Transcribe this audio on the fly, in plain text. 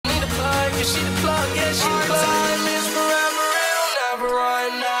Is she the plug? Yeah, she the plug. Time is forever, it'll never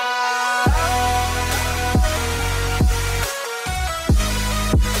run out.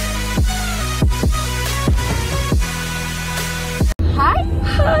 Hi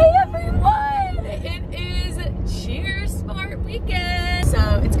everyone! It is Cheersport weekend. So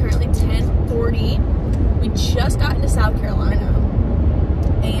it's currently 10:40. We just got into South Carolina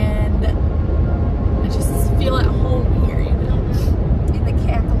and I just feel at home here, you know? In the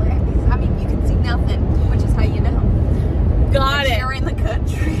capital areas. I mean, you can see nothing, which is how you know. Got it. You're in the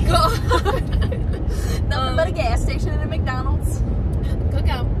country. Nothing but a gas station and a McDonald's.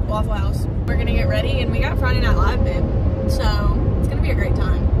 Cookout, Waffle House. We're gonna get ready and we got Friday Night Live, babe. So it's gonna be a great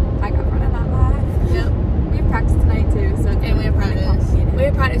time. I got Friday Night Live. Yep. We have practice tonight too, so And we have practice. We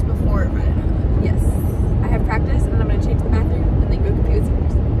have practice before Friday Night Live. Yes. I have practice and then I'm gonna change to the bathroom and then go compete with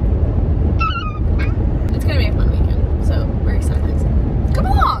seniors. It's gonna be a fun weekend, so we're excited. Come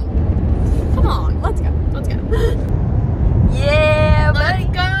along! Come on, let's go. Let's go. Yeah, Let's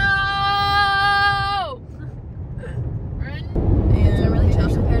go! It's been really chill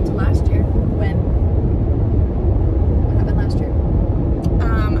compared to last year. What happened last year?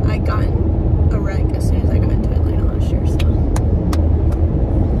 I got in a wreck as soon as I got into Atlanta last year, so.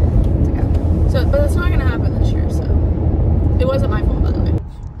 But it's not gonna happen this year, so. It wasn't my fault, by the way.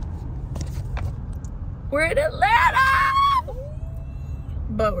 We're in Atlanta!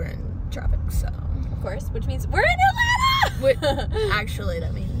 But we're in traffic, so. Of course, which means we're in Atlanta! Actually,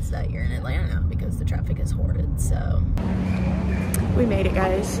 that means that you're in Atlanta now because the traffic is horrid, so. We made it,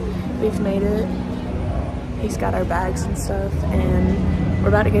 guys. We've made it. He's got our bags and stuff, and we're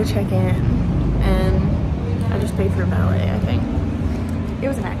about to go check in. And I just paid for valet, I think. It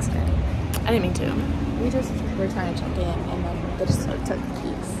was an accident. I didn't mean to. We just were trying to check in and then they just took the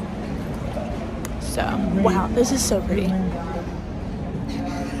keys. So, wow, this is so pretty.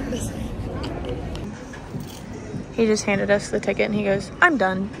 He just handed us the ticket and he goes, I'm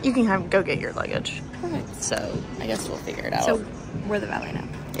done. You can go get your luggage. Perfect. So, I guess we'll figure it out. So, we're the valet now.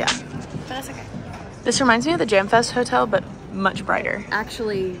 Yeah. But that's okay. This reminds me of the Jam Fest Hotel, but much brighter.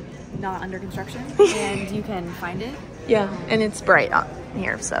 Actually not under construction and you can find it. Yeah, and it's bright out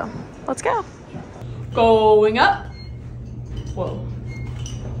here, so let's go. Going up. Whoa.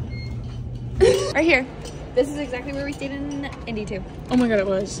 Right here. This is exactly where we stayed in Indy too. Oh my god, it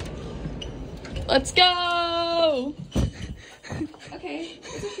was. Let's go! Okay,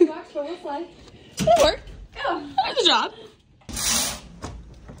 it's a shoebox, but we'll fly. It'll work. Go. There's a job.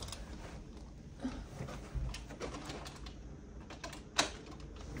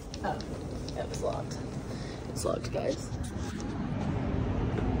 Oh, it was locked. It's locked, guys.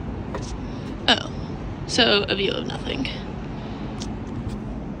 Oh, so a view of nothing.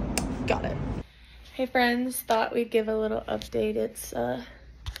 Got it. Hey friends, thought we'd give a little update. It's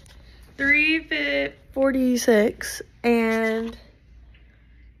 3:46 and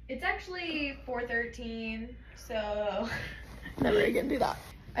It's actually 4:13, so never again do that.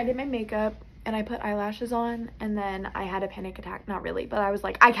 I did my makeup and I put eyelashes on and then I had a panic attack. Not really, but I was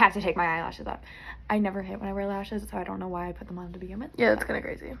like, I have to take my eyelashes off. I never hit when I wear lashes, so I don't know why I put them on to begin with. Yeah, that's kind of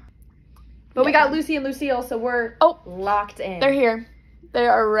crazy. But we got Lucy and Lucille, so we're locked in. They're here. They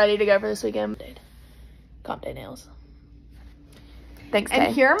are ready to go for this weekend. Comp Day nails. Thanks, Tay.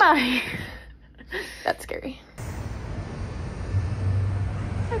 And here am I. That's scary.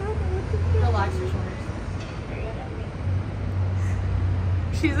 Relax your shoulders.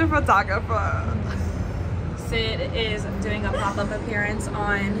 She's a photographer. Sid is doing a pop-up appearance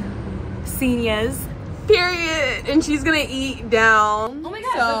on Seniors, period, and she's gonna eat down. Oh my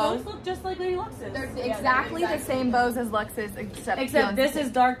god, so, the bows look just like Lady Lux's. They're Yeah, exactly the same bows as Lux's, except this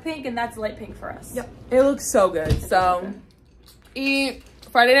is dark pink and that's light pink for us. Yep. It looks so good. So, eat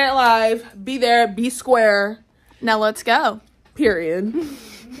Friday Night Live. Be there. Be square. Now let's go. Period.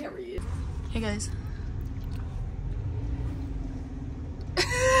 Hey guys.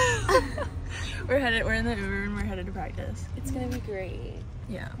 We're in the Uber and we're headed to practice. It's gonna be great.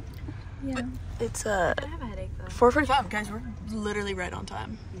 Yeah. Yeah. It's I have a headache though. 4:45. Guys, we're literally right on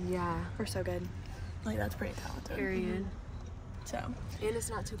time. Yeah, we're so good. Like that's pretty talented. Period. So, And it's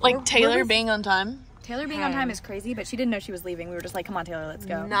not too like Taylor being on time. Taylor being on time is crazy, but she didn't know she was leaving. We were just like, come on, Taylor, let's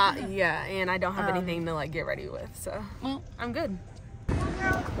go. Yeah, and I don't have anything to like get ready with, so Well, I'm good.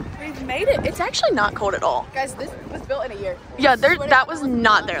 we've made it. It's actually not cold at all. Guys, this was built in a year. Yeah, that was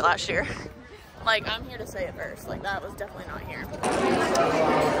not there last year. Like, I'm here to say it first. Like, that was definitely not here.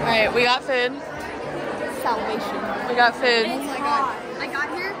 All right, we got food. Salvation. We got food. Oh my god. I got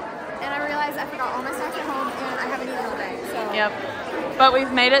here and I realized I forgot all my snacks at home and I haven't eaten all day. So. Yep. But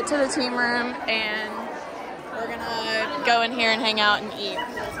we've made it to the team room and we're gonna go in here and hang out and eat.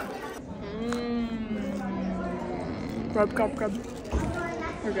 Rub.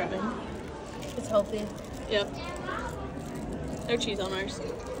 We're grabbing. It's healthy. Yep. No cheese on ours.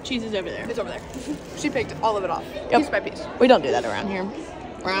 Cheese is over there. It's over there. She picked all of it off. Yep. Piece by piece. We don't do that around here.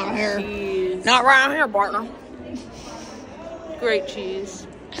 Around here. Cheese. Not around here, partner. Great cheese.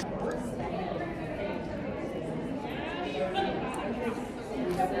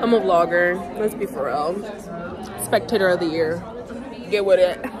 I'm a vlogger. Let's be for real. Spectator of the year. Get with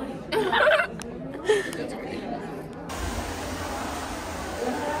it.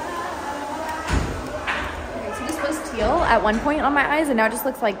 So this was teal at one point on my eyes, and now it just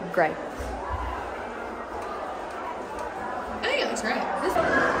looks like gray. I think it looks great.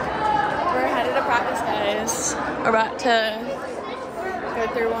 We're headed to practice, guys. We're about to go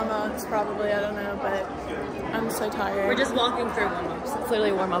through warm-ups, probably. I don't know, but I'm so tired. We're just walking through warm-ups. It's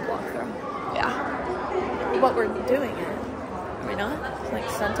literally a warm-up walkthrough. Yeah. What we're doing it. Are we not? Like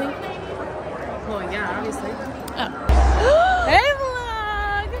something? Well, yeah, obviously. Oh. Hey,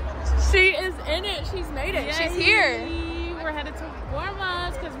 vlog! She is in it. She's made it. She's here. We're headed to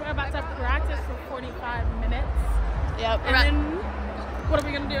warm-ups because we're about to practice for 45 minutes. Yep. And then, what are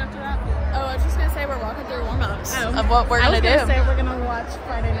we going to do after that? Oh, I was just going to say we're walking through warm-ups Oh. of what we're going to do. I was going to say we're going to watch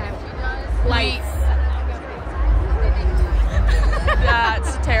Friday Night Lights.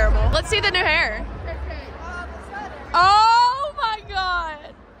 That's terrible. Let's see the new hair. Oh my god.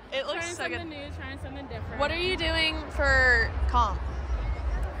 It looks Trying so good. something new, trying something different. What are you doing for comp?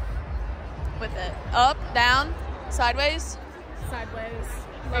 With it? Up, down, sideways? Sideways.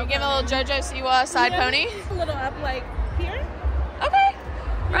 Are you giving a little JoJo Siwa side pony? A little up, like here. Okay.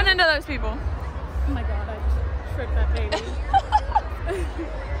 Run into those people. Oh my god, I just tripped that baby.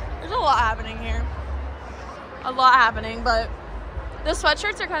 There's a lot happening here. A lot happening, but the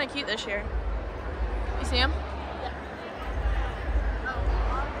sweatshirts are kind of cute this year. You see them?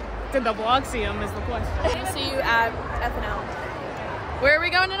 Did the vlog see him is the question. I see you at FNL. Where are we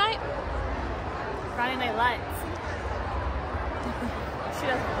going tonight? Friday Night Lights. She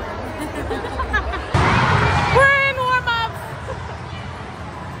doesn't know. We're in warm-ups.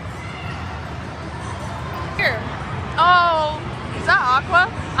 Here. Oh, is that Aqua?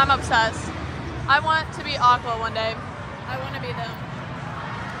 I'm obsessed. I want to be Aqua one day. I want to be them.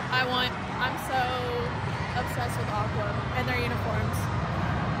 I'm so obsessed with Aqua and their uniforms.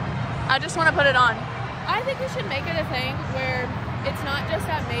 I just want to put it on. I think we should make it a thing where it's not just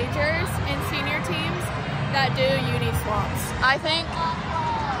at majors and senior teams that do uni swaps. I think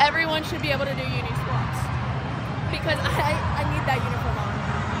everyone should be able to do uni swaps because I need that uniform on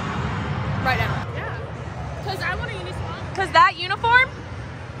right now. Yeah. Because I want a uni swap. Because that uniform,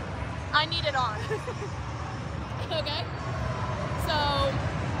 I need it on. Okay? So,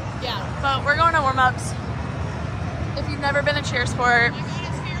 yeah. But we're going to warm-ups. If you've never been to Cheersport,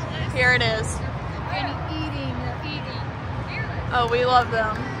 here it is. Eating. Oh, we love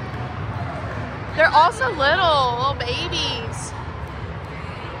them. They're also little babies.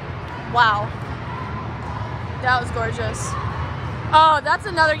 Wow. That was gorgeous. Oh, that's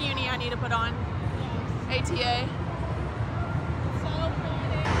another uni I need to put on. ATA.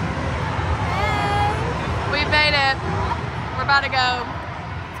 We've made it. We're about to go.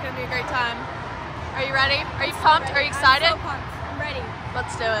 It's gonna be a great time. Are you ready? Are you pumped? Are you excited? I'm so pumped. I'm ready.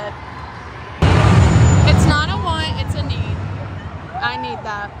 Let's do it. It's not a want, it's a need. I need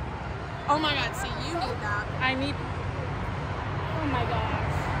that. Oh my god, see, you need that. I need. Oh my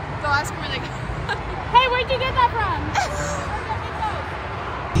gosh. Go ask where they go. Hey, where'd you get that from?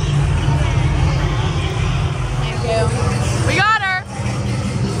 Thank you. We got her.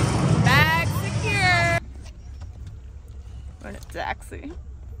 Bag secure. What is Zaxi?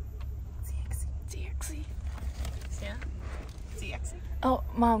 ZXC. Yeah. ZXC. Oh,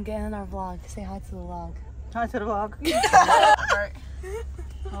 Mom, get in our vlog. Say hi to the vlog. Hi to the vlog.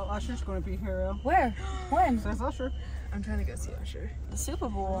 Oh, Usher's going to be here. Where? When? Says Usher. I'm trying to go see Usher. The Super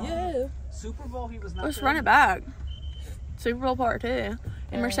Bowl. Yeah. Super Bowl, he was not Let's there. run it back. Super Bowl Part 2.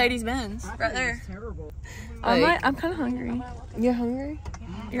 In Mercedes-Benz. I Right think there. it's terrible. I'm kind of hungry. You're hungry?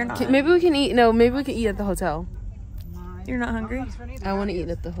 You're not. Maybe we can eat. No, maybe we can eat at the hotel. You're not hungry? I want to eat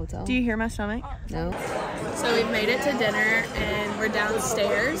at the hotel. Do you hear my stomach? No. So we've made it to dinner and we're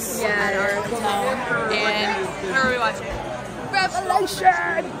downstairs at our hotel. And what are we watching?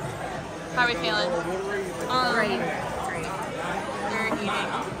 Revelation! How are we feeling? Great. They're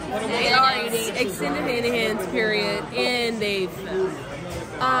eating. They are eating extended hand-to-hands, period, and they've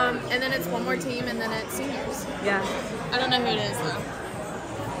And then it's one more team and then it's seniors. yeah. I don't know who it is though.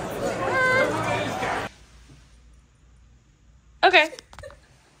 Okay.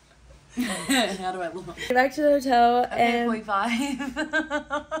 How do I look? Get back to the hotel and 45.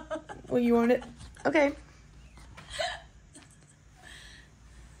 well, you want it? Okay.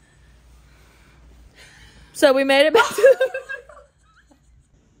 So we made it back to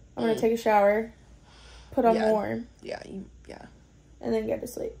I'm gonna take a shower, put on warm, Yeah. and then get to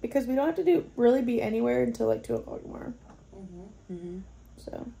sleep. Because we don't have to really be anywhere until like 2 o'clock tomorrow.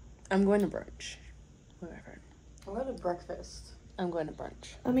 So I'm going to brunch. Whatever. I'm going to breakfast. I'm going to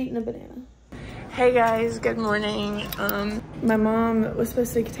brunch. I'm eating a banana. Hey guys, good morning. My mom was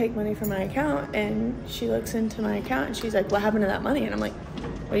supposed to take money from my account, and she looks into my account and she's like, what happened to that money? And I'm like,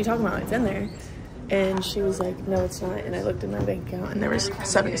 what are you talking about? It's in there. And she was like, no, it's not. And I looked in my bank account and there was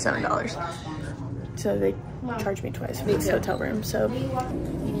 $77. So they charged me twice for this hotel room. So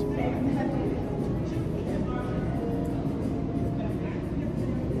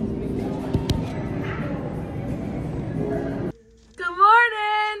good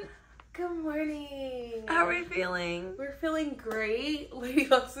morning. Good morning. How are we feeling? We're feeling great. Lady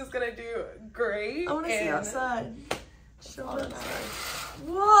Lux is gonna do great. I want to see outside. Show outside.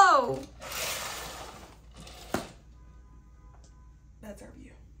 Whoa. That's our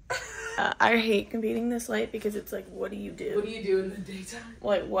view. I hate competing this late because it's like, what do you do? What do you do in the daytime?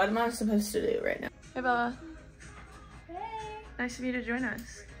 Like, what am I supposed to do right now? Hey, Bella. Hey, Nice of you to join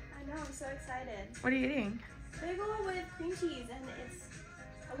us. I know, I'm so excited. What are you eating? Bagel with cream cheese, and it's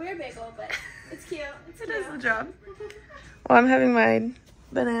a weird bagel, but it's cute. It's It cute. does the job. Well, I'm having my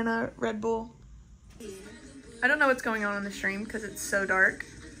banana Red Bull. I don't know what's going on the stream because it's so dark.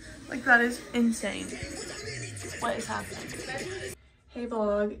 Like, that is insane. What is happening? Hey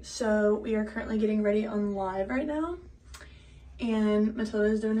vlog, so we are currently getting ready on live right now. And Matilda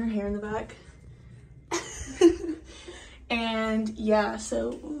is doing her hair in the back. And yeah,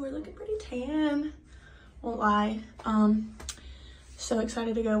 so we're looking pretty tan. Won't lie. So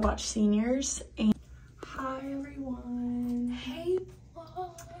excited to go watch Seniors. And hi everyone. Hey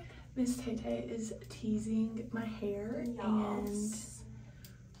vlog. Miss Tay is teasing my hair, and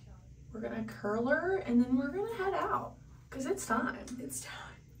we're gonna curl her, and then we're gonna head out because it's time. It's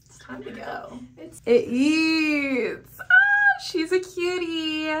time to go. It eats. Ah, she's a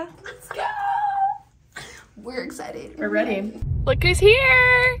cutie. Let's go. We're excited. We're ready. Look who's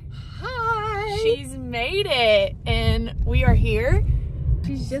here. Hi. She's made it, and we are here.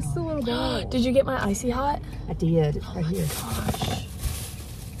 She's just a little boy. Did you get my icy hot? I did. Right here. Gosh.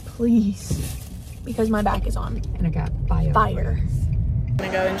 Please. Because my back is on And I got fire. I'm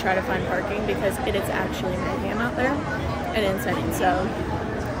gonna go and try to find parking because it is actually mayhem out there and insane. So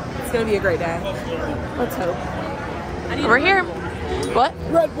It's gonna be a great day. let's hope. We're here. What?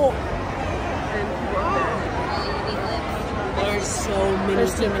 Red Bull. There's so many.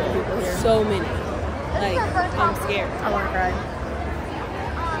 There's too many people here. So many. Like, I'm scared. I wanna cry.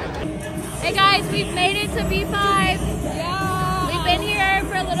 Hey guys, we've made it to B5. Yeah. We've been here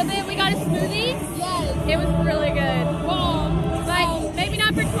for a little bit. We got a smoothie. Yes. It was really good. But maybe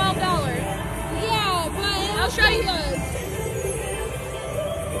not for $12. Yeah, but I'll show you those.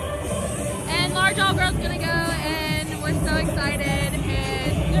 And Large All Girl's gonna go, and we're so excited.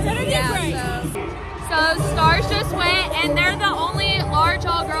 And they're gonna do great. So Stars just went, and they're the only Large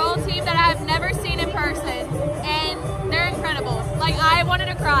All Girl team that I have never seen in person, and they're incredible. Like, I wanted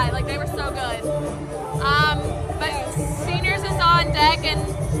to cry. Like, they were so good. But Seniors is on deck, and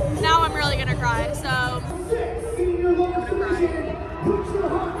now I'm really gonna cry. So I'm gonna cry.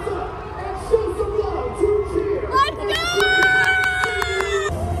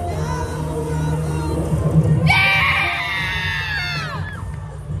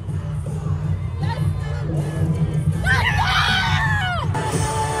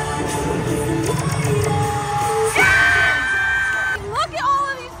 Let's go! Look at all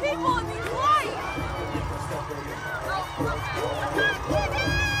of these people in these lights!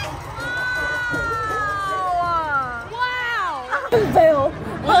 Wow! Bail.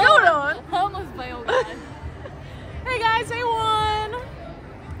 What's going on? I almost bailed, guys. Hey guys, they won!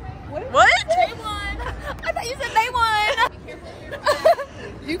 What? They won! I thought you said they won!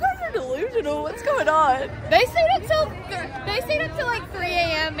 You guys are delusional. What's going on? They stayed up till like 3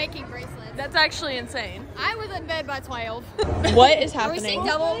 a.m. making bracelets. That's actually insane. I was in bed by 12. What is Are we seeing happening?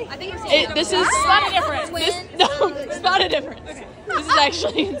 double? I think you're seeing double. This is spot a difference. No, spot a difference. This is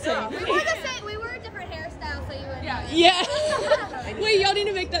actually insane. We were the same. We were different hairstyles, so you would. Yeah. Wait, y'all need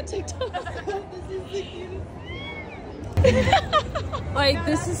to make that TikTok. Like,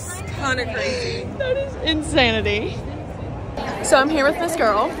 this is kind of crazy. That is insanity. So I'm here with this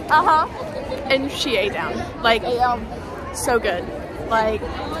girl. And she ate down. Like, so good. Like,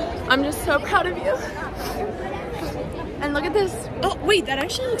 I'm just so proud of you. And look at this. Oh, wait, that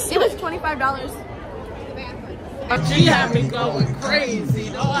actually looks sick. It was $25. She had me going crazy.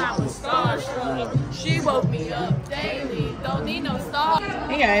 No, I was starstruck. She woke me up daily. Don't need no star.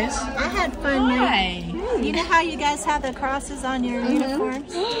 Hey guys. I had fun. Hi. You know how you guys have the crosses on your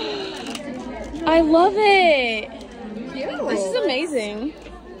uniforms? I love it. This is amazing.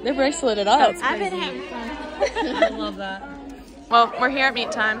 They're braceleted up. I've been having fun. I love that. Well, we're here at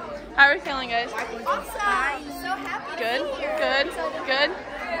meet time. How are we feeling, guys? Awesome. So happy. Good, good, good.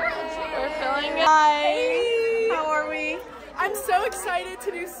 We're feeling good. Hi. How are we? I'm so excited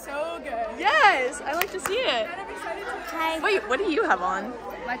to do so good. Yes, I like to see it. I'm excited to Hi. Wait, what do you have on?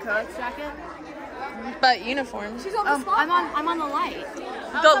 my coach jacket. But uniform. She's on the spot. I'm on the light.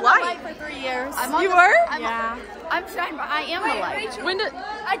 The light. For 3 years. You were? Yeah. I'm trying, but I am the light. Rachel, When did?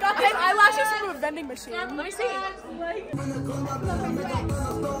 I got these eyelashes from a vending machine. Let me see.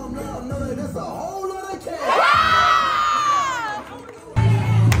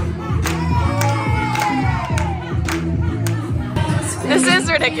 This is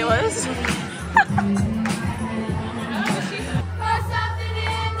ridiculous.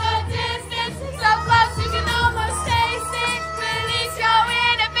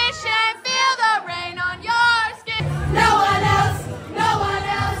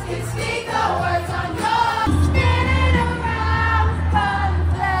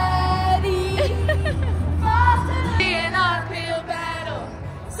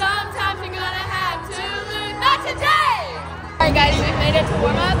 Alright guys, we've made it to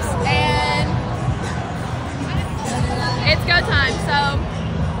warm-ups and it's go time, so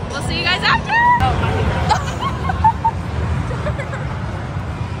we'll see you guys after!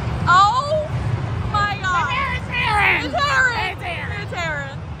 Oh my god! My hair is Aaron! It's Aaron! It's Aaron! It's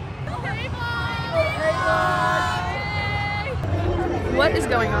Aaron! Hey, What is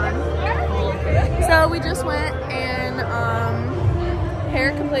going on? So we just went and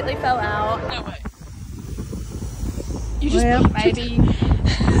hair completely fell out. No way. You just maybe.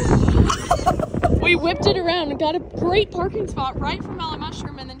 We whipped it around and got a great parking spot right from Mellow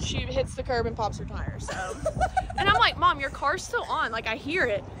Mushroom, and then she hits the curb and pops her tire. So, and I'm like, Mom, your car's still on. Like I hear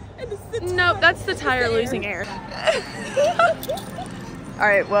it. Nope, that's the tire losing air. All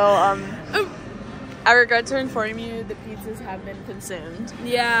right, well, I regret to inform you the pizzas have been consumed.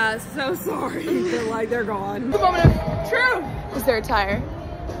 Yeah, so sorry. They're gone. The moment of truth. Is there a tire?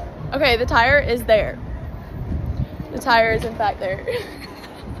 Okay, the tire is there. The tire is in fact there.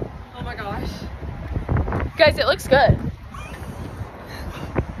 Oh my gosh. Guys, it looks good.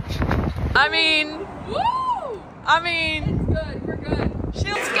 I mean, Woo! it's Good, we're good.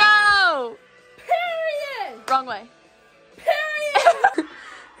 let's go. Period! Wrong way. Period!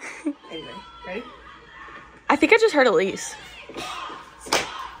 Anyway, ready? I think I just heard Elise. That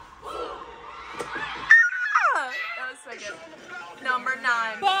was so good. Number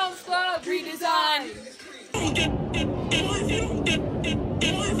 9. Bombs Club redesign.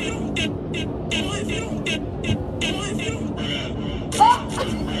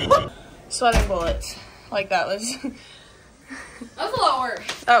 Sweating bullets. Like that was. That was a lot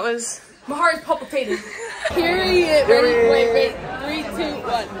worse. That was. My heart is palpitating. Period. Wait. 3, 2,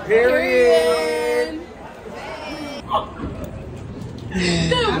 1. Period.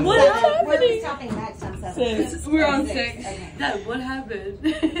 Dude, what happened? We're on 6. Dad, what happened?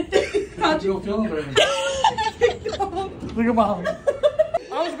 How'd you feel? Look at Mom.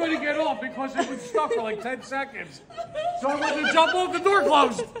 I was going to get off because it was stuck for like 10 seconds. So I went to jump off, the door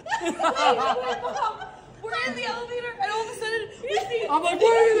closed. We're in the elevator, and all of a sudden, we see. I'm like,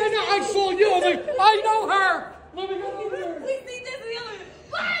 what are you doing? I saw you. I'm like, I know her. Let me go over there. We see this in the elevator.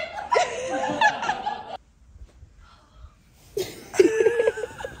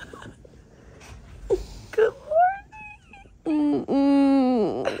 Good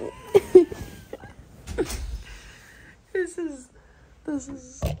morning. This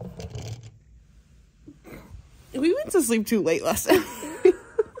is. We went to sleep too late last night.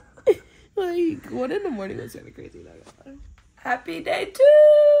 Like 1 in the morning was kind of crazy. Happy day 2.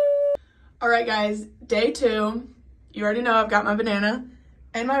 All right, guys, day 2. You already know I've got my banana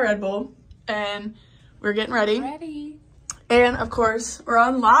and my Red Bull, and we're getting ready. And of course, we're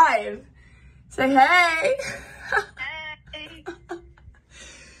on live. Say hey. Hey.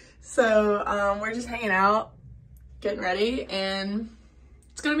 So we're just hanging out, getting ready, and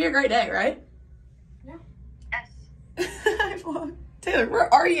it's gonna be a great day, right? Yeah. Yes. Taylor,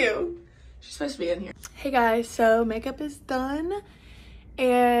 where are you? She's supposed to be in here. Hey guys, so makeup is done,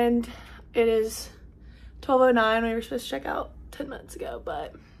 and it is 12:09. We were supposed to check out 10 minutes ago,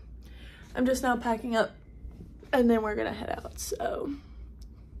 but I'm just now packing up, and then we're gonna head out. So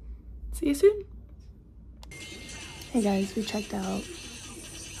see you soon. Hey guys, we checked out.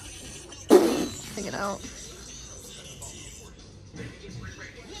 Hanging out.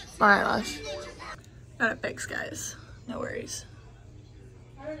 My eyelash. Got it fixed, guys. No worries.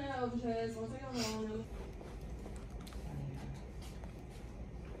 I don't know, because once I go home,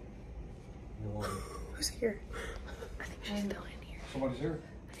 Who's here? I think she's still in here. Somebody's here.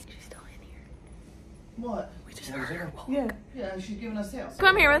 I think she's still in here. What? We just heard her. Yeah, she's giving us tails. Who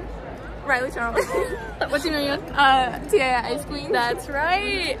I'm here with? Riley Charles. What's your name? CEA Ice Queen. That's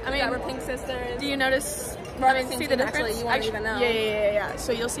right. I mean, we're Pink Sisters. Do you notice? See the difference? Actually, you won't even know. Yeah.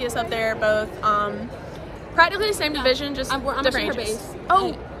 So you'll see us up there, both practically the same division, just I'm different her ages. base.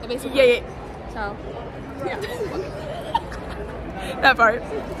 Oh, yeah. So, That part.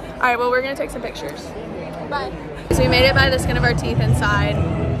 All right. Well, we're gonna take some pictures. bye. So we made it by the skin of our teeth inside,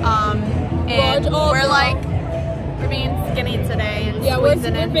 and we're being skinny today and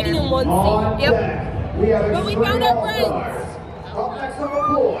squeezing in fitting here. in one seat. Yep. But we found our friends.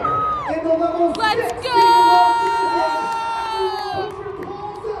 Let's go!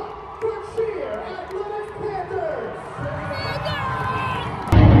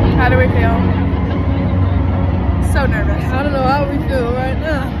 How do we feel? So nervous. I don't know how we feel right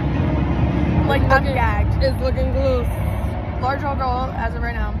now. Like, I'm gagged. It's looking close. Large old girl, as of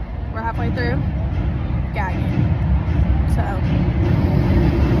right now, we're halfway through. Gagged. So,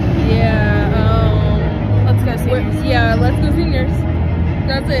 Yeah, let's go seniors. yeah, let's go seniors.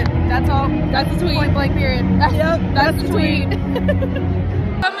 That's it. That's all. That's the tweet. Point blank period. That's the tweet.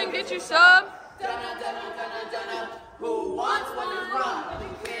 Come and get your sub.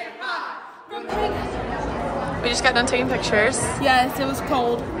 We just got done taking pictures. Yes, it was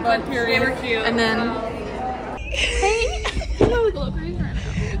cold, but period. They were cute. And then, hey,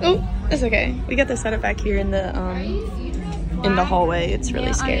 oh, it's okay. We got the setup back here in the hallway. It's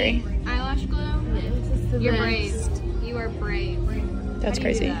really scary. Eyelash glue. You're brave. You are brave. That's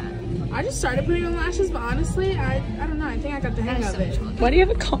crazy. I just started putting on lashes, but honestly, I don't know. I think I got the hang of it. Why do you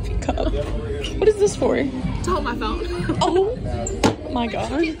have a coffee cup? What is this for? To hold my phone. Oh my gosh.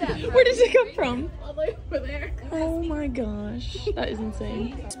 Where does it come from? All the way over there. Oh my gosh. That is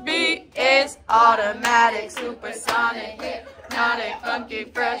insane. Beat is automatic, supersonic, hypnotic, funky,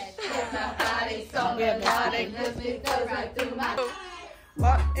 fresh.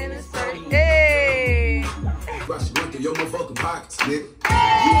 Walk in the city. Hey! Rush run through your motherfucking pockets, nigga.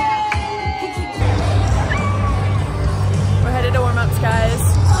 We're headed to warm-ups, guys,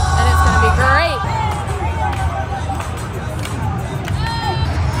 and it's gonna be great.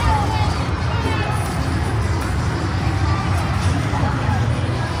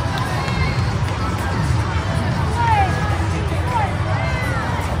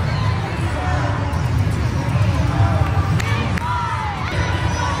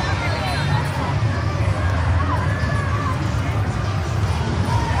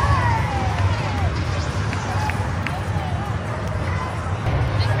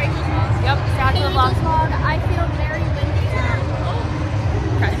 I feel very windy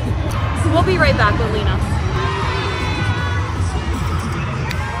now. Okay. We'll be right back with Lena.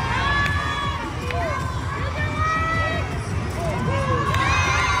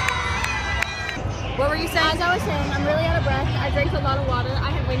 What were you saying? As I was saying, I'm really out of breath. I drank a lot of water.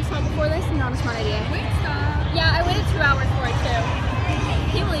 I had Wingstop before this, not a smart idea. Wingstop? Yeah, I waited 2 hours for it too.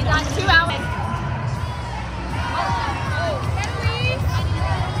 Can you believe that? 2 hours.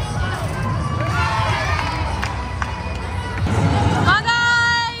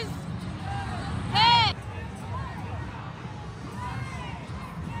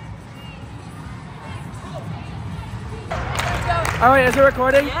 All right, is it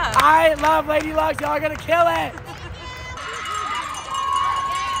recording? Yeah. I love Lady Lux. Y'all are gonna kill it.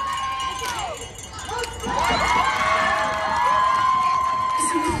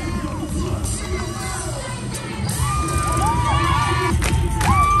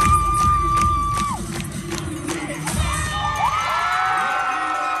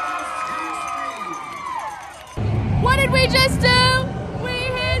 What did we just do? We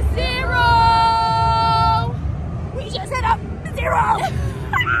hit 0! We just hit up 0!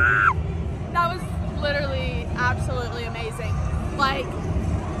 That was literally absolutely amazing. Like,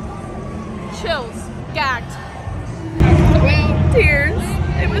 chills, gagged. Well, tears.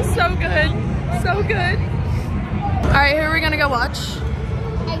 It was so good. So good. Alright, who are we gonna go watch?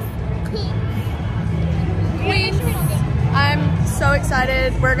 Queens. I'm so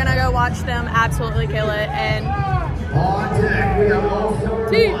excited. We're gonna go watch them absolutely kill it. And On deck, we have all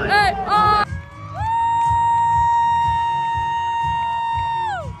CEA!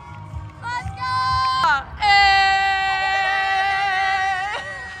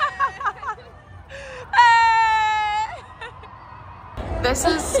 This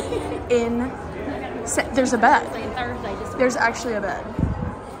is there's a bed. There's actually a bed.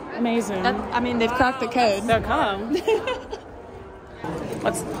 Amazing. I mean, they've cracked the code. They'll come.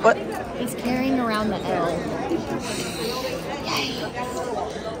 What? He's carrying around the L.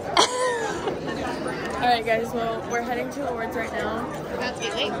 Alright guys, well we're heading to awards right now. That's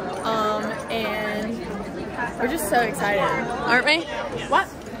easy. And we're just so excited, aren't we? What?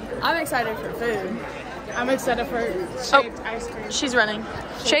 I'm excited for food. I'm excited for shaved ice cream. She's running.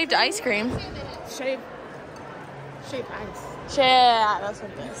 Shaved ice cream. Shaved ice. Yeah, that's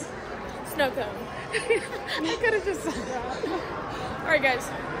what it is. Snow cone. I could have just said that. Alright guys,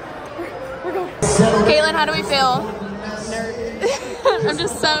 we're going. Caitlin, how do we feel? Nervous. I'm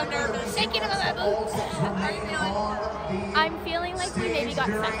just so nervous. Shaking about my boobs. How are you feeling? I'm feeling like we maybe got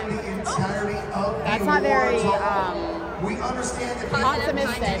second. That's not very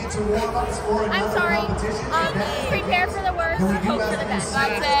Optimistic. I'm sorry. Prepare for the worst, hope for the best.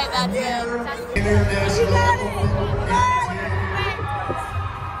 That's it.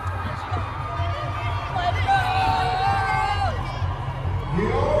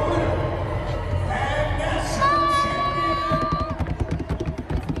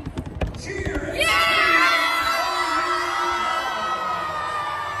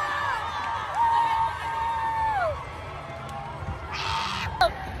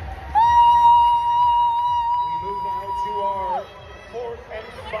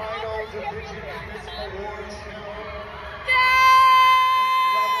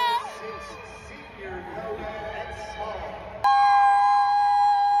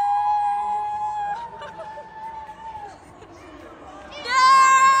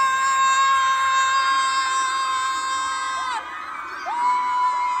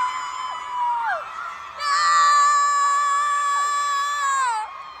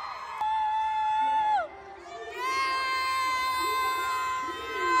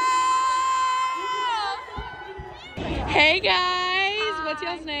 Hey guys, what's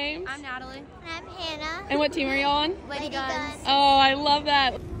y'all's names? I'm Natalie. I'm Hannah. And what team are y'all on? Lady Guns. Oh, I love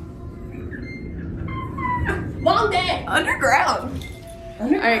that. Long day. Underground.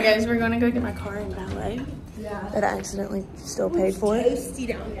 Alright guys, we're gonna go get my car in valet. Yeah. That I accidentally still paid for it.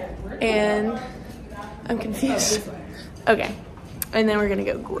 And I'm confused. Okay. And then we're gonna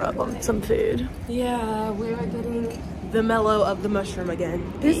go grub on some food. Yeah, we are getting the mellow of the mushroom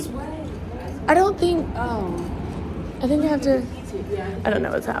again. This way. I don't think, I think I have to, I don't know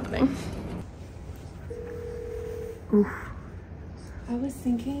what's happening. Oof. I was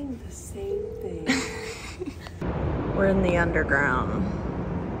thinking the same thing. We're in the underground.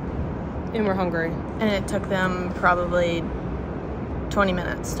 And we're hungry. And it took them probably 20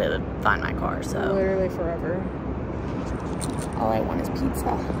 minutes to find my car, so. Literally forever. All I want is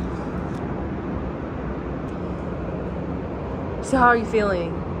pizza. So how are you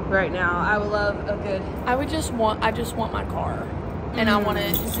feeling right now? I would love a good... I just want my car. And I want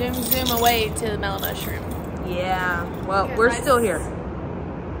to zoom away to the mellow mushroom. Yeah, well, we're still here.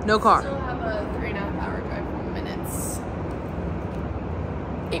 No car. I still have a 3.5 hour drive, 1 minutes.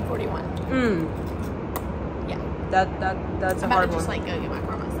 8:41. Yeah. That's a I'm hard about to just one. like go get my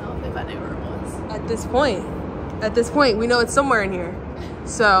car myself if I knew where it was. At this point, we know it's somewhere in here.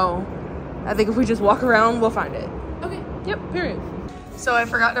 So, I think if we just walk around, we'll find it. Okay. Yep, period. So I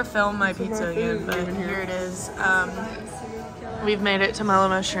forgot to film my pizza again, but here it is. We've made it to Mellow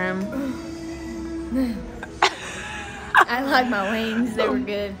Mushroom. I like my wings. They were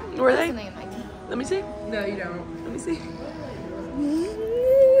good. Were they? Let me see. No, you don't. Let me see.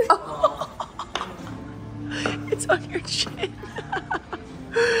 Oh. It's on your chin.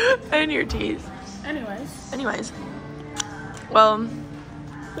 And your teeth. Anyways. Well,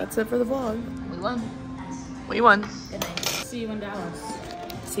 that's it for the vlog. We won. See you in Dallas.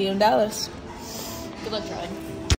 See you in Dallas. Good luck, Charlie.